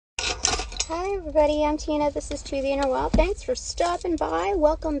Hi everybody, I'm Tina. This is To the Inner Well. Thanks for stopping by.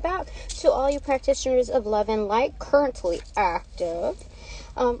 Welcome back to all you practitioners of love and light currently active.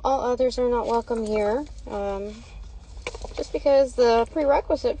 All others are not welcome here. Just because the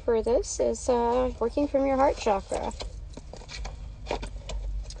prerequisite for this is working from your heart chakra.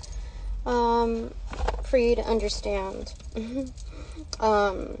 For you to understand.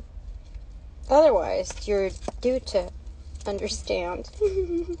 Otherwise, you're due to understand.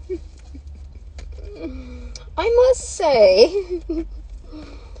 I must say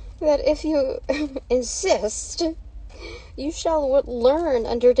that if you insist, you shall learn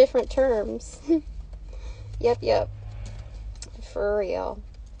under different terms. Yep. For real.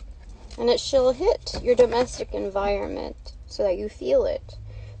 And it shall hit your domestic environment so that you feel it.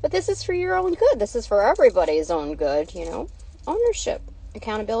 But this is for your own good. This is for everybody's own good, you know. Ownership.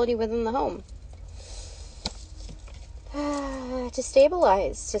 Accountability within the home. To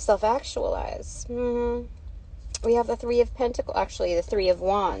stabilize, to self-actualize. We have the Three of Pentacles, actually the Three of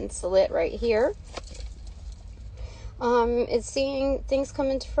Wands lit right here. It's seeing things come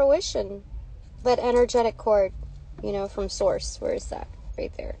into fruition. That energetic cord, you know, from source. Where is that?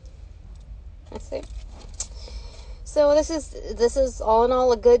 Right there. I see. So this is all in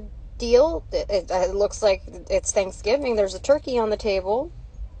all a good deal. It looks like it's Thanksgiving. There's a turkey on the table.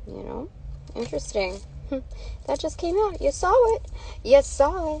 You know, interesting. That just came out. You saw it. You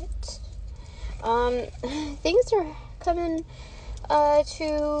saw it. Things are coming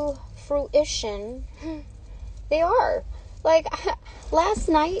to fruition. They are. Like, last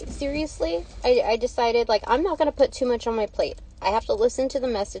night, seriously, I decided, like, I'm not going to put too much on my plate. I have to listen to the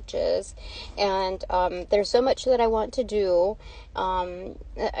messages, and there's so much that I want to do. I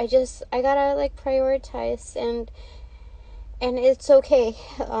gotta, like, prioritize, and it's okay.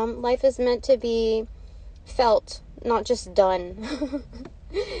 Life is meant to be felt, not just done.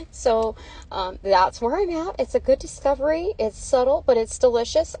 So that's where I'm at. It's a good discovery. It's subtle, but it's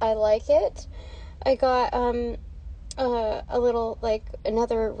delicious. I like it. I got a little, like,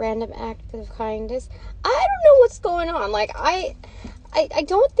 another random act of kindness. I don't know what's going on. Like, I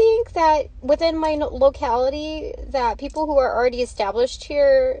don't think that within my locality that people who are already established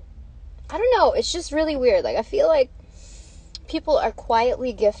here, I don't know, it's just really weird. Like, I feel like people are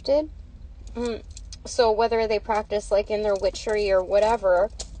quietly gifted. So whether they practice, like, in their witchery or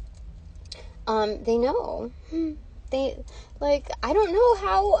whatever, they know. They, like, I don't know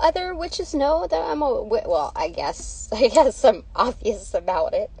how other witches know that I'm a well, I guess I'm obvious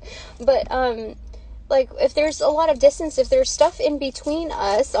about it. But, like, if there's a lot of distance, if there's stuff in between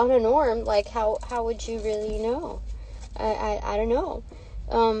us on a norm, like, how would you really know? I don't know.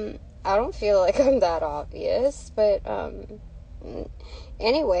 I don't feel like I'm that obvious, but,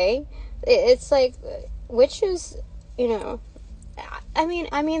 anyway, it's like, witches, you know, I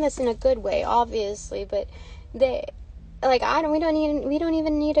mean this in a good way, obviously, but they, like, we don't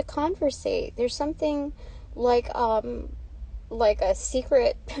even need to conversate. There's something like a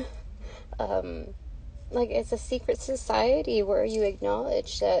secret, like, it's a secret society where you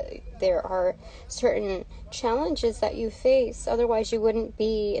acknowledge that there are certain challenges that you face. Otherwise, you wouldn't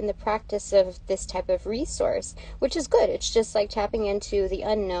be in the practice of this type of resource, which is good. It's just like tapping into the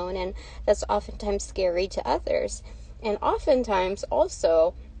unknown, and that's oftentimes scary to others. And oftentimes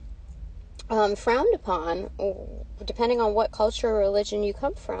also frowned upon, depending on what culture or religion you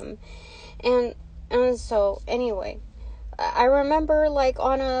come from. And so, anyway, I remember, like,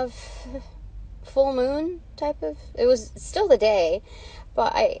 on a full moon type of, it was still the day,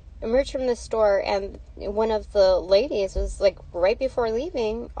 but I emerged from the store, and one of the ladies was, like, right before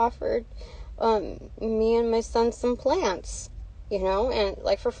leaving, offered me and my son some plants, you know, and,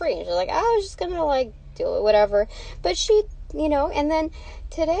 like, for free. And she's like, I was just gonna, like, do it, whatever. But she, you know, and then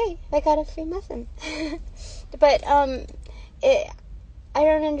today I got a free muffin. But I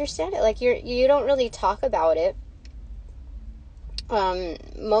don't understand it. Like, you don't really talk about it.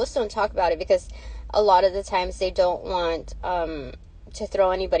 Most don't talk about it because a lot of the times they don't want to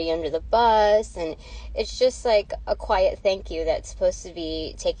throw anybody under the bus, and it's just like a quiet thank you that's supposed to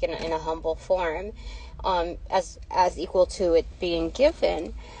be taken in a humble form, as equal to it being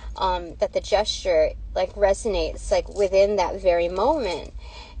given. That the gesture, like, resonates, like, within that very moment,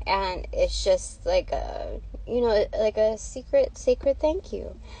 and it's just like a, you know, like a sacred thank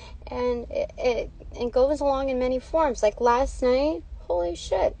you, and it goes along in many forms. Like, last night, holy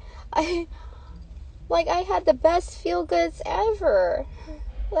shit, I had the best feel-goods ever.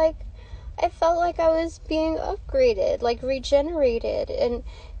 Like, I felt like I was being upgraded, like, regenerated, and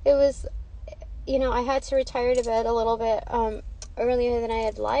it was, you know, I had to retire to bed a little bit earlier than I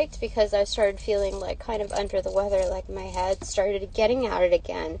had liked because I started feeling, like, kind of under the weather, like my head started getting at it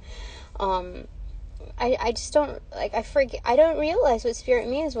again. I just don't, like, I don't realize what spirit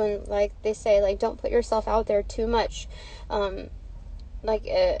means when, like, they say, like, don't put yourself out there too much. Like,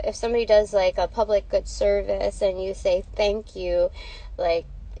 if somebody does, like, a public good service and you say thank you, like,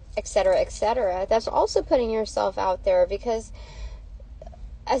 etc., that's also putting yourself out there, because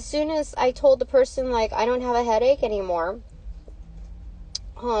as soon as I told the person, like, I don't have a headache anymore,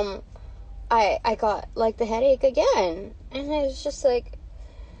 I got, like, the headache again, and it was just, like,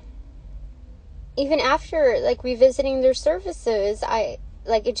 even after, like, revisiting their services,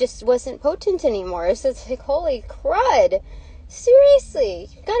 it just wasn't potent anymore. So it's like, holy crud, seriously,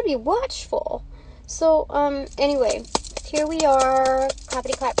 you gotta be watchful. So, anyway, here we are,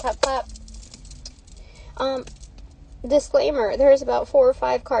 clappity clap, clap, clap. Disclaimer, there's about 4 or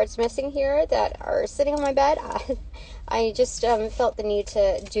 5 cards missing here that are sitting on my bed. I just felt the need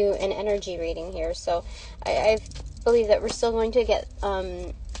to do an energy reading here, so I believe that we're still going to get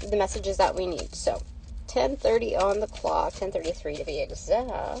the messages that we need. So 10:30 on the clock, 10:33 to be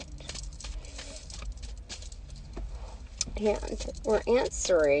exact, and we're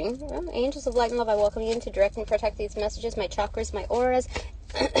answering. Well, angels of light and love, I welcome you in to direct and protect these messages, my chakras, my auras,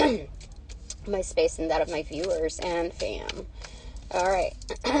 my space, and that of my viewers and fam. All right.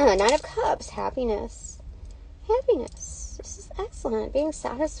 9 of Cups, happiness. This is excellent. Being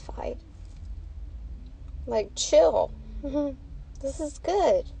satisfied, like, chill. This is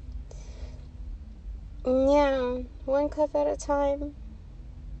good. Yeah, 1 cup at a time,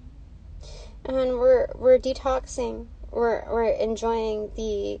 and we're detoxing. We're enjoying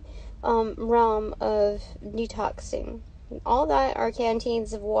the realm of detoxing. All that are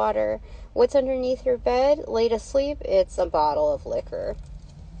canteens of water. What's underneath your bed, laid asleep? It's a bottle of liquor.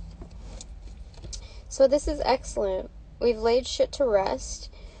 So this is excellent. We've laid shit to rest.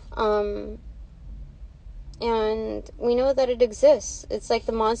 And we know that it exists. It's like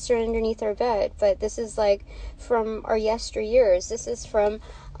the monster underneath our bed. But this is, like, from our yesteryears. This is from,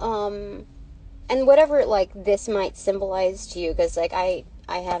 and whatever, like, this might symbolize to you. Because, like, I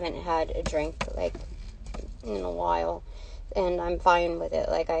haven't had a drink, like, in a while. And I'm fine with it.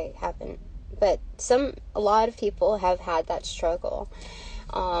 Like, I haven't. But a lot of people have had that struggle.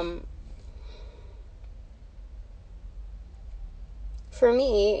 For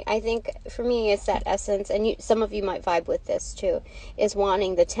me, I think, it's that essence, and some of you might vibe with this too, is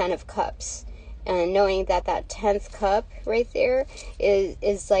wanting the 10 of Cups, and knowing that 10th cup right there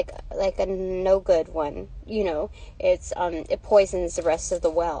is like a no good one. You know, it's it poisons the rest of the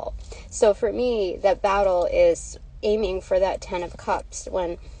well. So for me, that battle is aiming for that 10 of Cups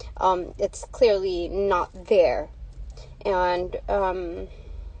when it's clearly not there, and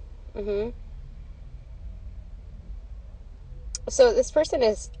So this person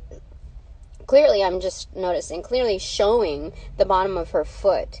is clearly, I'm just noticing, clearly showing the bottom of her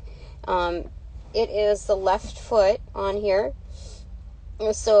foot. It is the left foot on here.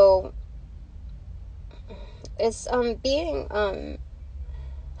 So it's being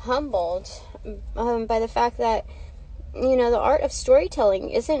humbled by the fact that, you know, the art of storytelling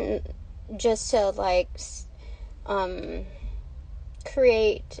isn't just to, like,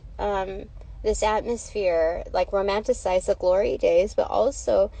 create this atmosphere, like, romanticize the glory days, but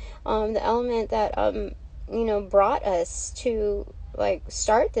also the element that you know, brought us to, like,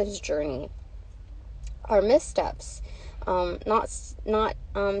 start this journey, our missteps, not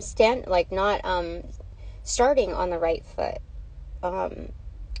starting on the right foot.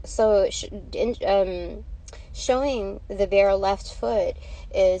 So showing the bare left foot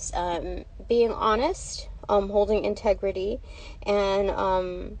is being honest, holding integrity,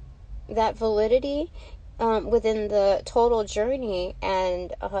 and that validity within the total journey,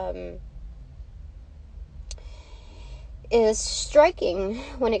 and is striking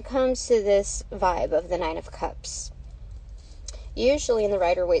when it comes to this vibe of the 9 of Cups. Usually in the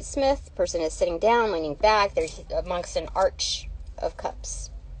Rider-Waite-Smith, the person is sitting down, leaning back, they're amongst an arch of cups,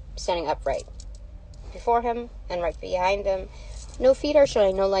 standing upright before him and right behind him. No feet are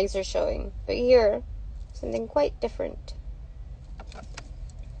showing, no legs are showing, but here, something quite different.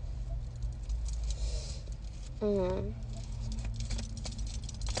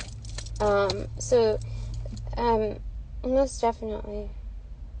 Most definitely.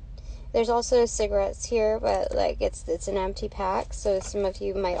 There's also cigarettes here, but, like, it's an empty pack, so some of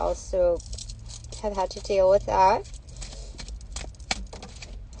you might also have had to deal with that.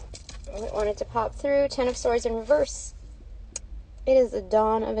 I wanted to pop through. 10 of Swords in reverse. It is the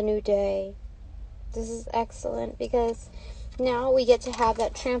dawn of a new day. This is excellent, because now we get to have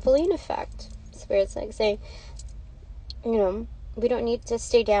that trampoline effect. Spirit's like saying, you know, we don't need to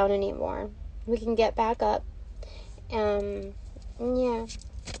stay down anymore. We can get back up. Yeah.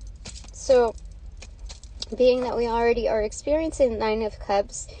 So, being that we already are experiencing the Nine of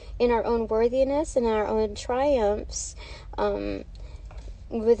Cups in our own worthiness and our own triumphs,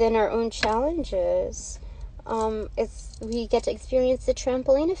 within our own challenges, we get to experience the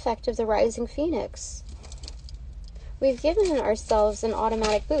trampoline effect of the rising phoenix. We've given ourselves an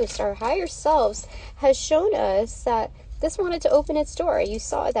automatic boost. Our higher selves has shown us that this wanted to open its door. You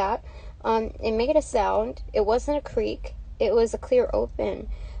saw that. It made a sound. It wasn't a creak. It was a clear open.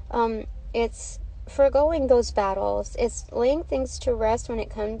 It's foregoing those battles. It's laying things to rest when it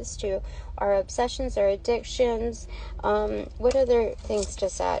comes to our obsessions, our addictions. What other things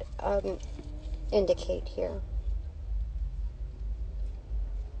does that indicate here?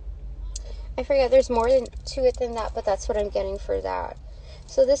 I forget, there's more to it than that, but that's what I'm getting for that.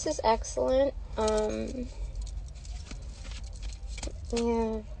 So this is excellent.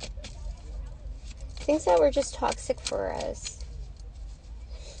 Yeah. Things that were just toxic for us.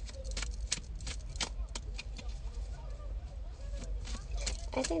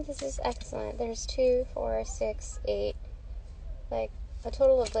 I think this is excellent. There's 2, 4, 6, 8, like a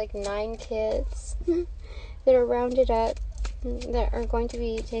total of like 9 kids that are rounded up that are going to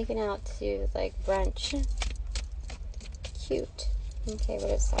be taken out to like brunch. Cute. Okay,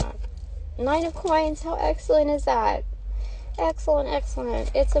 what is that? 9 of coins. How excellent is that? Excellent,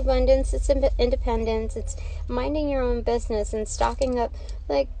 excellent. It's abundance, it's independence, it's minding your own business and stocking up,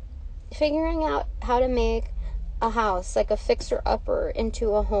 like figuring out how to make a house, like a fixer-upper,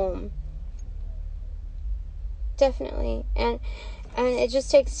 into a home. Definitely. And it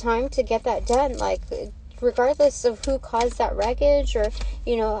just takes time to get that done, like regardless of who caused that wreckage, or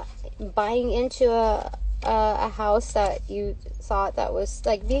buying into a house that you thought that was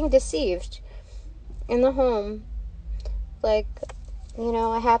like being deceived in the home, like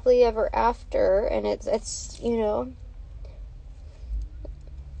a happily ever after, and it's it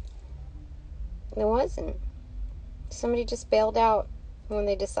wasn't. Somebody just bailed out when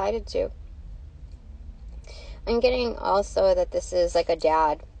they decided to. I'm getting also that this is like a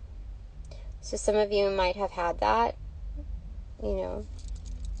dad. So some of you might have had that,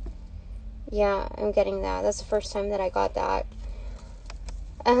 Yeah, I'm getting that. That's the first time that I got that.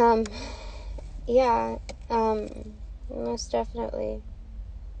 Yeah, most definitely.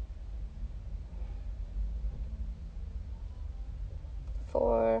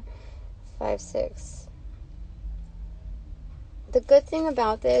 Four, 5, 6. The good thing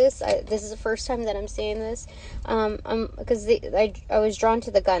about this, this is the first time that I'm saying this, because I was drawn to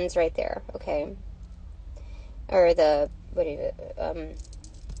the guns right there, okay, or I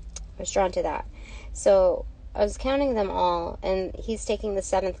was drawn to that. So I was counting them all, and he's taking the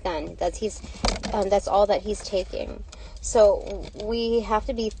 7th gun. That's all that he's taking. So we have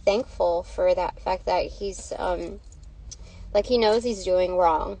to be thankful for that fact that he's like he knows he's doing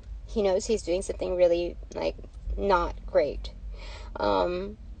wrong. He knows he's doing something really like not great.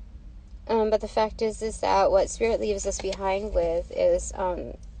 But the fact is that what Spirit leaves us behind with is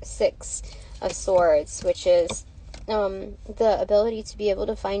 6 of Swords, which is the ability to be able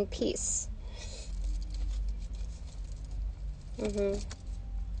to find peace.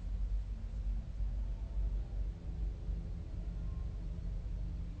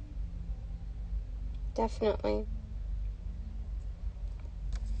 Definitely.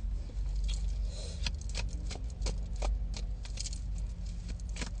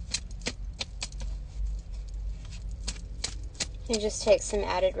 It just takes some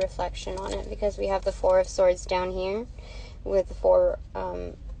added reflection on it, because we have the 4 of Swords down here with the 4,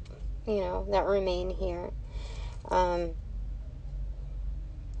 that remain here.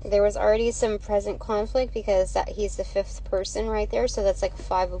 There was already some present conflict because he's the 5th person right there, so that's like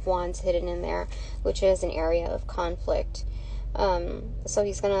 5 of Wands hidden in there, which is an area of conflict. So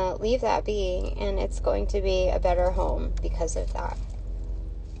he's going to leave that be, and it's going to be a better home because of that.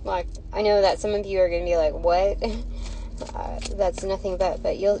 Like, I know that some of you are going to be like, what? That's nothing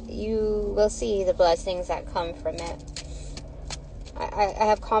but you will see the blessings that come from it. I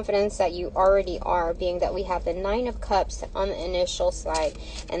have confidence that you already are, being that we have the 9 of Cups on the initial slide,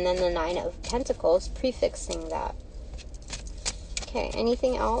 and then the 9 of Pentacles prefixing that. Okay,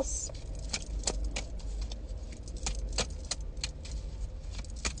 anything else?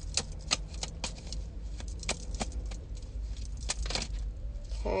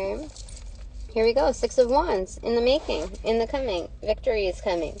 Okay. Here we go. 6 of Wands. In the making. In the coming. Victory is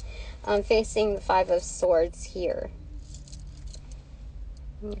coming. Facing the 5 of Swords here.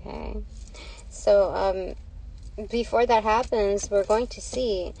 Okay. So, before that happens, we're going to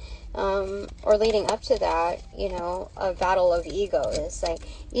see, or leading up to that, a battle of egos. Like,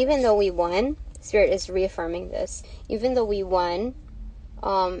 even though we won, Spirit is reaffirming this, even though we won,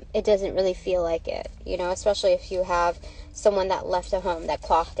 it doesn't really feel like it, you know, especially if you have someone that left a home, that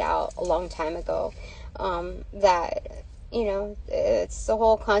clocked out a long time ago, that, you know, it's the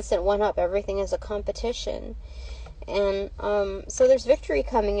whole constant one-up. Everything is a competition. And so there's victory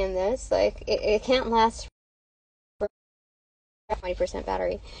coming in this. Like, it can't last for 20%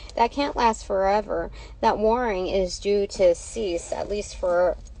 battery. That can't last forever. That warring is due to cease, at least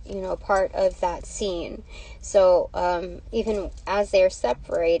for, you know, part of that scene. So even as they're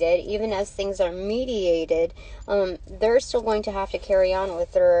separated, even as things are mediated, they're still going to have to carry on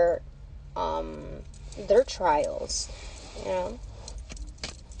with their trials, you know.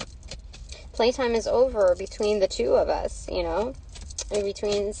 Playtime is over between the two of us, you know, and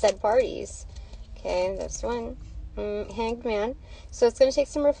between said parties. Okay, this one, Hanged Man. So it's going to take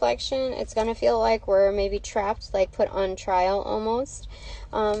some reflection. It's going to feel like we're maybe trapped, like put on trial almost.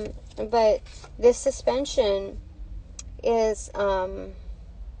 But this suspension is, like,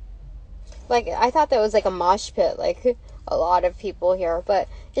 I thought that was like a mosh pit, like a lot of people here, but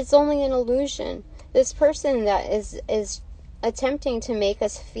it's only an illusion. This person that is attempting to make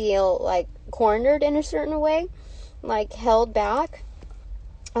us feel like cornered in a certain way, like held back,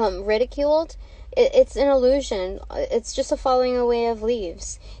 ridiculed, it's an illusion. It's just a falling away of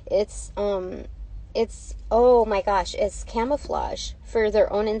leaves. It's oh my gosh, it's camouflage for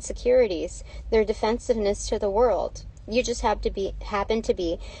their own insecurities, their defensiveness to the world. You just happen to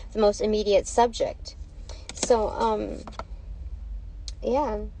be the most immediate subject. So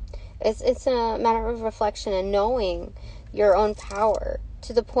yeah, it's a matter of reflection and knowing your own power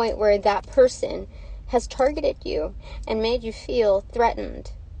to the point where that person has targeted you and made you feel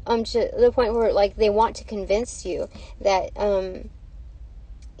threatened, to the point where, like, they want to convince you that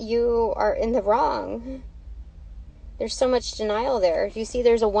you are in the wrong. There's so much denial there. You see,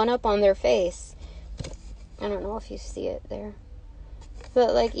 there's a one-up on their face. I don't know if you see it there,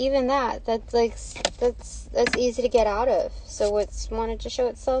 but like, even that's easy to get out of. So what's wanted to show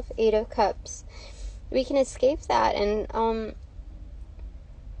itself, 8 of Cups. We can escape that and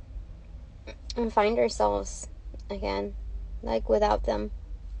find ourselves again, like, without them.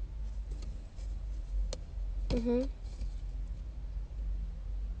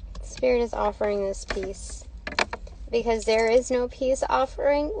 Spirit is offering this peace, because there is no peace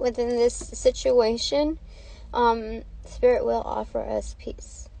offering within this situation. Spirit will offer us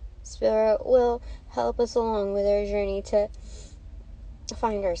peace. Spirit will help us along with our journey to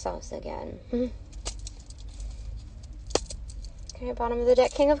find ourselves again. Okay, bottom of the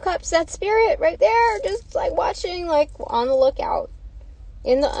deck, King of Cups. That's Spirit right there, just like watching, like on the lookout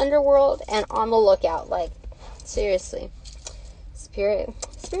in the underworld and on the lookout. Like, seriously,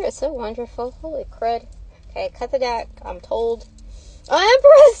 Spirit's so wonderful. Holy crud. Okay, cut the deck. I'm told.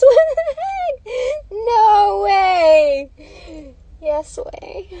 Empress! What the heck? No way! Yes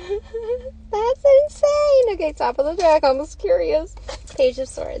way. That's insane. Okay, top of the deck. I'm just curious. Page of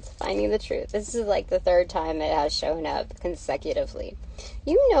Swords. Finding the truth. This is like the 3rd time it has shown up consecutively.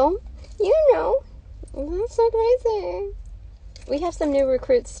 You know. That's so crazy. We have some new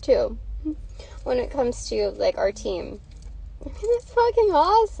recruits too, when it comes to, like, our team. That's fucking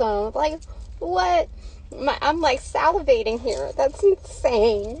awesome. Like, what? I'm like salivating here. That's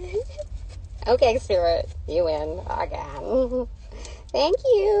insane. Okay, Spirit, you win again. Thank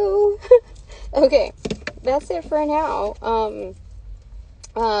you. Okay, that's it for now.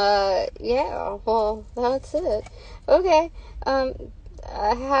 Yeah, well, that's it. Okay,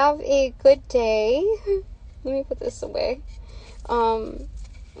 have a good day. Let me put this away.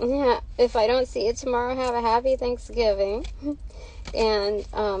 Yeah, if I don't see you tomorrow, have a happy Thanksgiving. And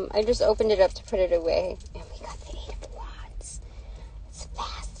I just opened it up to put it away, and we got the 8 of Wands. It's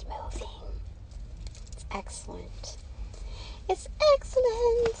fast moving. It's excellent. It's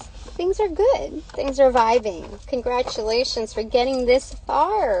excellent. Things are good. Things are vibing. Congratulations for getting this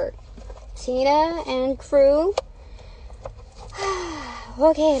far, Tina and crew.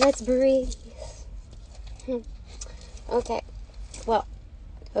 Okay, let's breathe. Okay, well,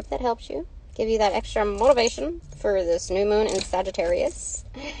 hope that helps you. Give you that extra motivation for this new moon in Sagittarius.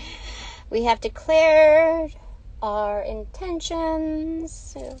 We have declared our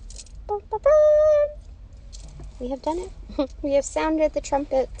intentions. We have done it. We have sounded the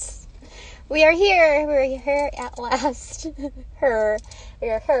trumpets. We are here. We are here at last. We are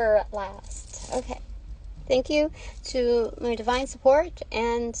here at last. Okay. Thank you to my divine support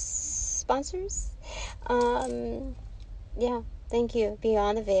and sponsors. Yeah. Thank you.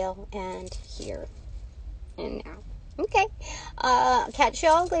 Beyond the Veil and here and now. Okay. Catch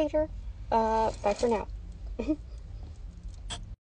y'all later. Bye for now.